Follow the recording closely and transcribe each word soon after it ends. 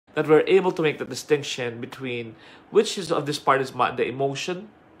that we're able to make the distinction between which is of this part is the emotion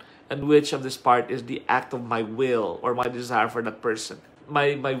and which of this part is the act of my will or my desire for that person.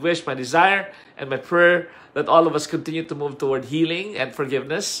 My wish, my desire, and my prayer that all of us continue to move toward healing and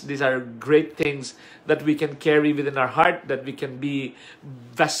forgiveness. These are great things that we can carry within our heart, that we can be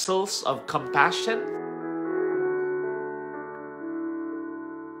vessels of compassion.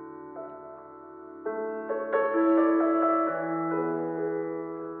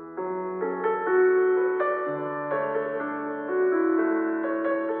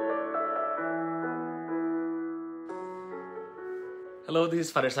 Hello, this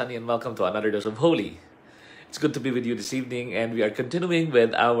is Father Sunny and welcome to another dose of Holy. It's good to be with you this evening, and we are continuing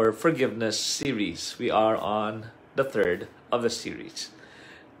with our forgiveness series. We are on the third of the series.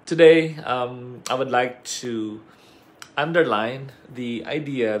 Today, I would like to underline the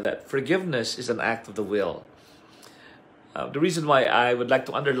idea that forgiveness is an act of the will. The reason why I would like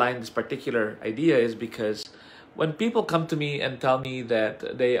to underline this particular idea is because when people come to me and tell me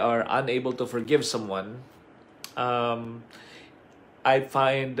that they are unable to forgive someone, I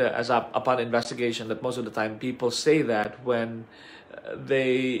find, upon investigation, that most of the time people say that when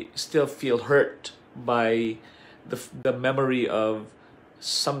they still feel hurt by the memory of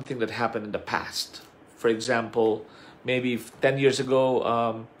something that happened in the past. For example, maybe 10 years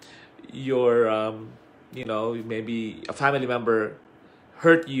ago, maybe a family member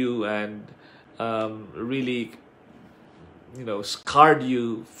hurt you and really, scarred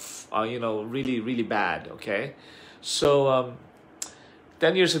you, really, really bad. Okay, so.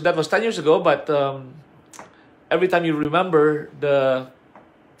 10 years, that was 10 years ago, but every time you remember the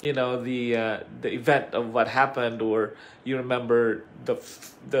event of what happened, or you remember the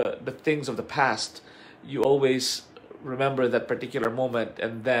things of the past, you always remember that particular moment,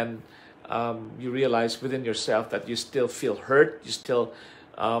 and then you realize within yourself that you still feel hurt, you still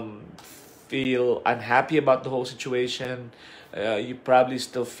feel unhappy about the whole situation. You probably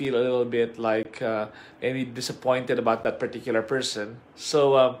still feel a little bit like maybe disappointed about that particular person.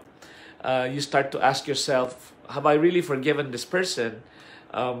 So you start to ask yourself, have I really forgiven this person?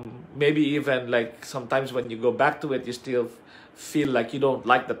 Maybe even like sometimes when you go back to it, you still feel like you don't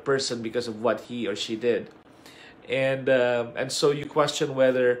like that person because of what he or she did. And so you question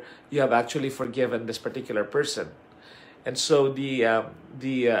whether you have actually forgiven this particular person. And so the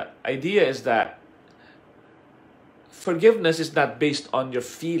idea is that forgiveness is not based on your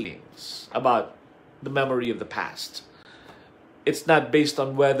feelings about the memory of the past. It's not based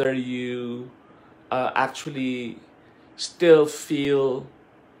on whether you actually still feel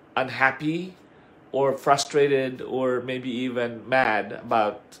unhappy or frustrated or maybe even mad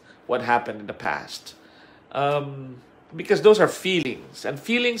about what happened in the past. Because those are feelings, and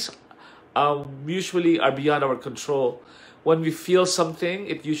feelings usually are beyond our control. When we feel something,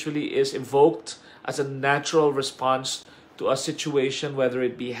 it usually is evoked as a natural response to a situation, whether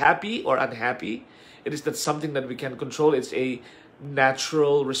it be happy or unhappy. It is not something that we can control. It's a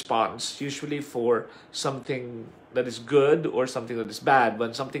natural response, usually for something that is good or something that is bad.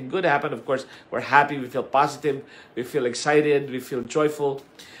 When something good happens, of course, we're happy, we feel positive, we feel excited, we feel joyful.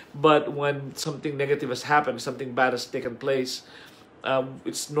 But when something negative has happened, something bad has taken place,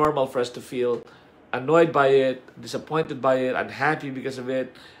 it's normal for us to feel annoyed by it, disappointed by it, unhappy because of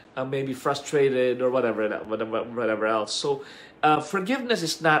it, maybe frustrated or whatever else. So forgiveness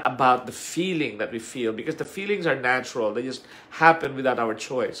is not about the feeling that we feel, because the feelings are natural. They just happen without our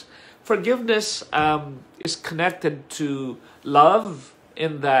choice. Forgiveness is connected to love,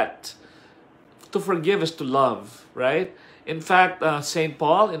 in that to forgive is to love, right? In fact, St.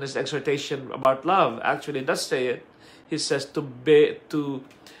 Paul, in his exhortation about love, actually does say it. He says to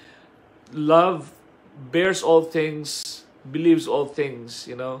love bears all things, believes all things,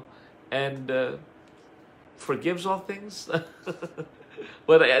 and forgives all things.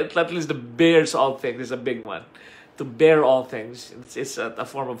 But at least the bears all things is a big one. To bear all things, it's a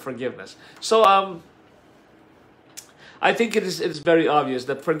form of forgiveness. So I think it's very obvious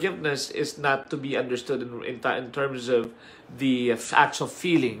that forgiveness is not to be understood in terms of the actual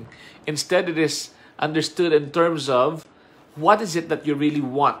feeling. Instead, it is understood in terms of what is it that you really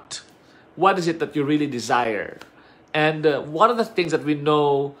want, what is it that you really desire. And one of the things that we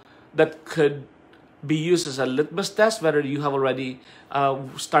know that could be used as a litmus test, whether you have already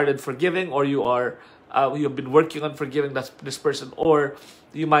started forgiving, or you have been working on forgiving this person, or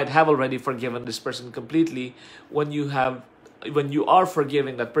you might have already forgiven this person completely. When you are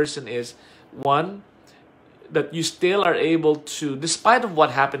forgiving that person, is one, that you still are able to, despite of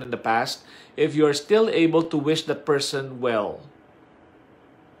what happened in the past, if you are still able to wish that person well,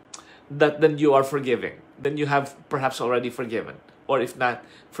 then you are forgiving. Then you have perhaps already forgiven. or if not,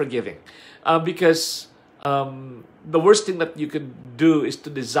 forgiving. Because the worst thing that you could do is to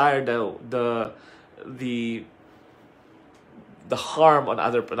desire the the harm on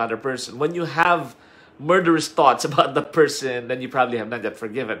another person. When you have murderous thoughts about the person, then you probably have not yet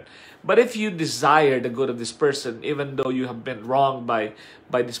forgiven. But if you desire the good of this person, even though you have been wronged by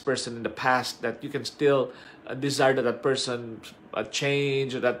this person in the past, that you can still desire that that person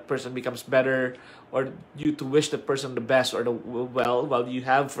change, or that person becomes better, or you to wish the person the best or the well, you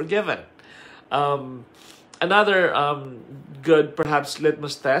have forgiven. Um, Another good, perhaps,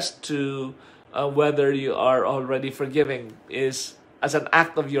 litmus test to whether you are already forgiving is as an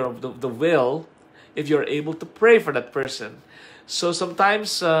act of the will, if you're able to pray for that person. So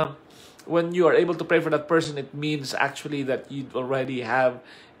sometimes when you are able to pray for that person, it means actually that you already have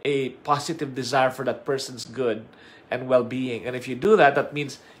a positive desire for that person's good and well-being. And if you do that, that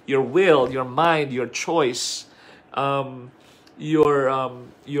means your will, your mind, your choice, um, your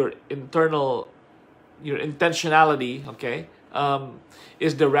internal, your intentionality, okay,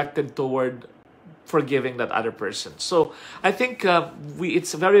 is directed toward forgiving that other person. So I think we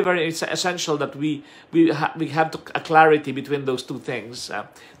it's very very it's essential that we have a clarity between those two things,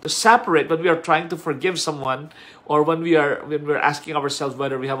 to separate when we are trying to forgive someone, or when we're asking ourselves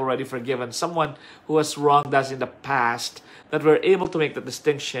whether we have already forgiven someone who has wronged us in the past, that we're able to make the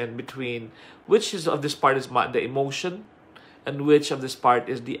distinction between which is of this part is the emotion, and which of this part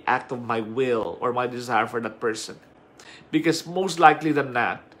is the act of my will or my desire for that person. Because most likely than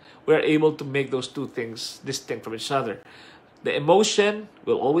not, we're able to make those two things distinct from each other. The emotion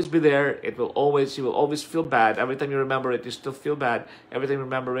will always be there. You will always feel bad. Every time you remember it, you still feel bad. Every time you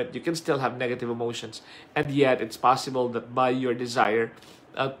remember it, you can still have negative emotions. And yet, it's possible that by your desire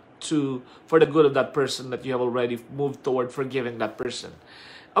for the good of that person, that you have already moved toward forgiving that person.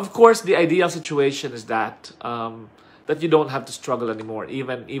 Of course, the ideal situation is that you don't have to struggle anymore,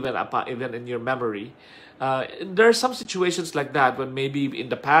 even in your memory. There are some situations like that when maybe in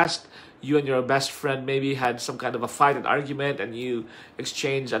the past you and your best friend maybe had some kind of a fight and argument, and you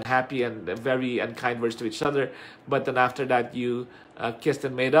exchange unhappy and very unkind words to each other. But then after that, you kissed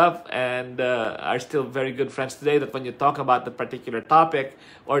and made up, and are still very good friends today. That when you talk about the particular topic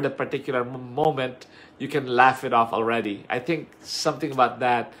or the particular moment, you can laugh it off already. I think something about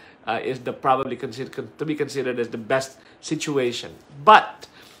that is the probably to be considered as the best situation. But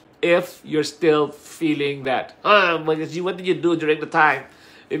if you're still feeling that, what did you do during the time?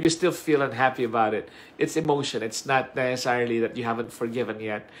 If you still feel unhappy about it, it's emotion. It's not necessarily that you haven't forgiven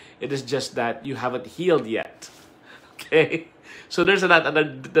yet. It is just that you haven't healed yet. Okay? So there's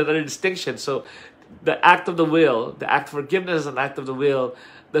another distinction. So the act of the will, the act of forgiveness as an act of the will,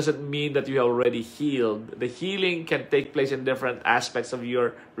 doesn't mean that you are already healed. The healing can take place in different aspects of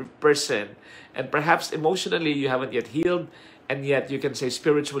your person. And perhaps emotionally you haven't yet healed, and yet you can say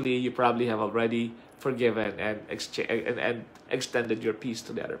spiritually you probably have already forgiven and extended your peace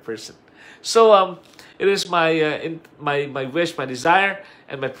to the other person. So it is my wish, my desire,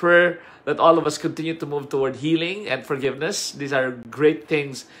 and my prayer that all of us continue to move toward healing and forgiveness. These are great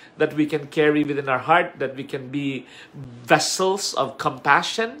things that we can carry within our heart, that we can be vessels of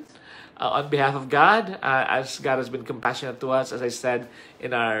compassion on behalf of God, as God has been compassionate to us, as I said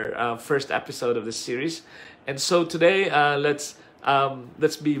in our first episode of this series. And so today, let's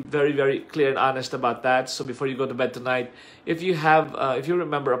be very, very clear and honest about that. So before you go to bed tonight, if you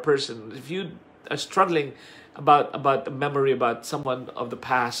remember a person, if you are struggling about a memory about someone of the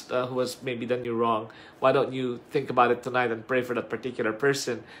past who has maybe done you wrong, why don't you think about it tonight and pray for that particular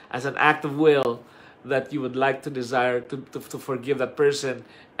person as an act of will, that you would like to desire to forgive that person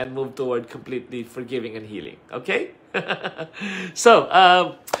and move toward completely forgiving and healing. Okay?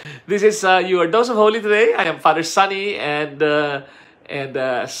 So, this is your Dose of Holy today. I am Father Sunny, and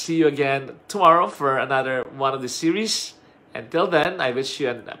see you again tomorrow for another one of the series. Until then, I wish you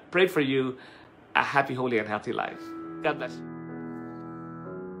and pray for you a happy, holy, and healthy life. God bless you.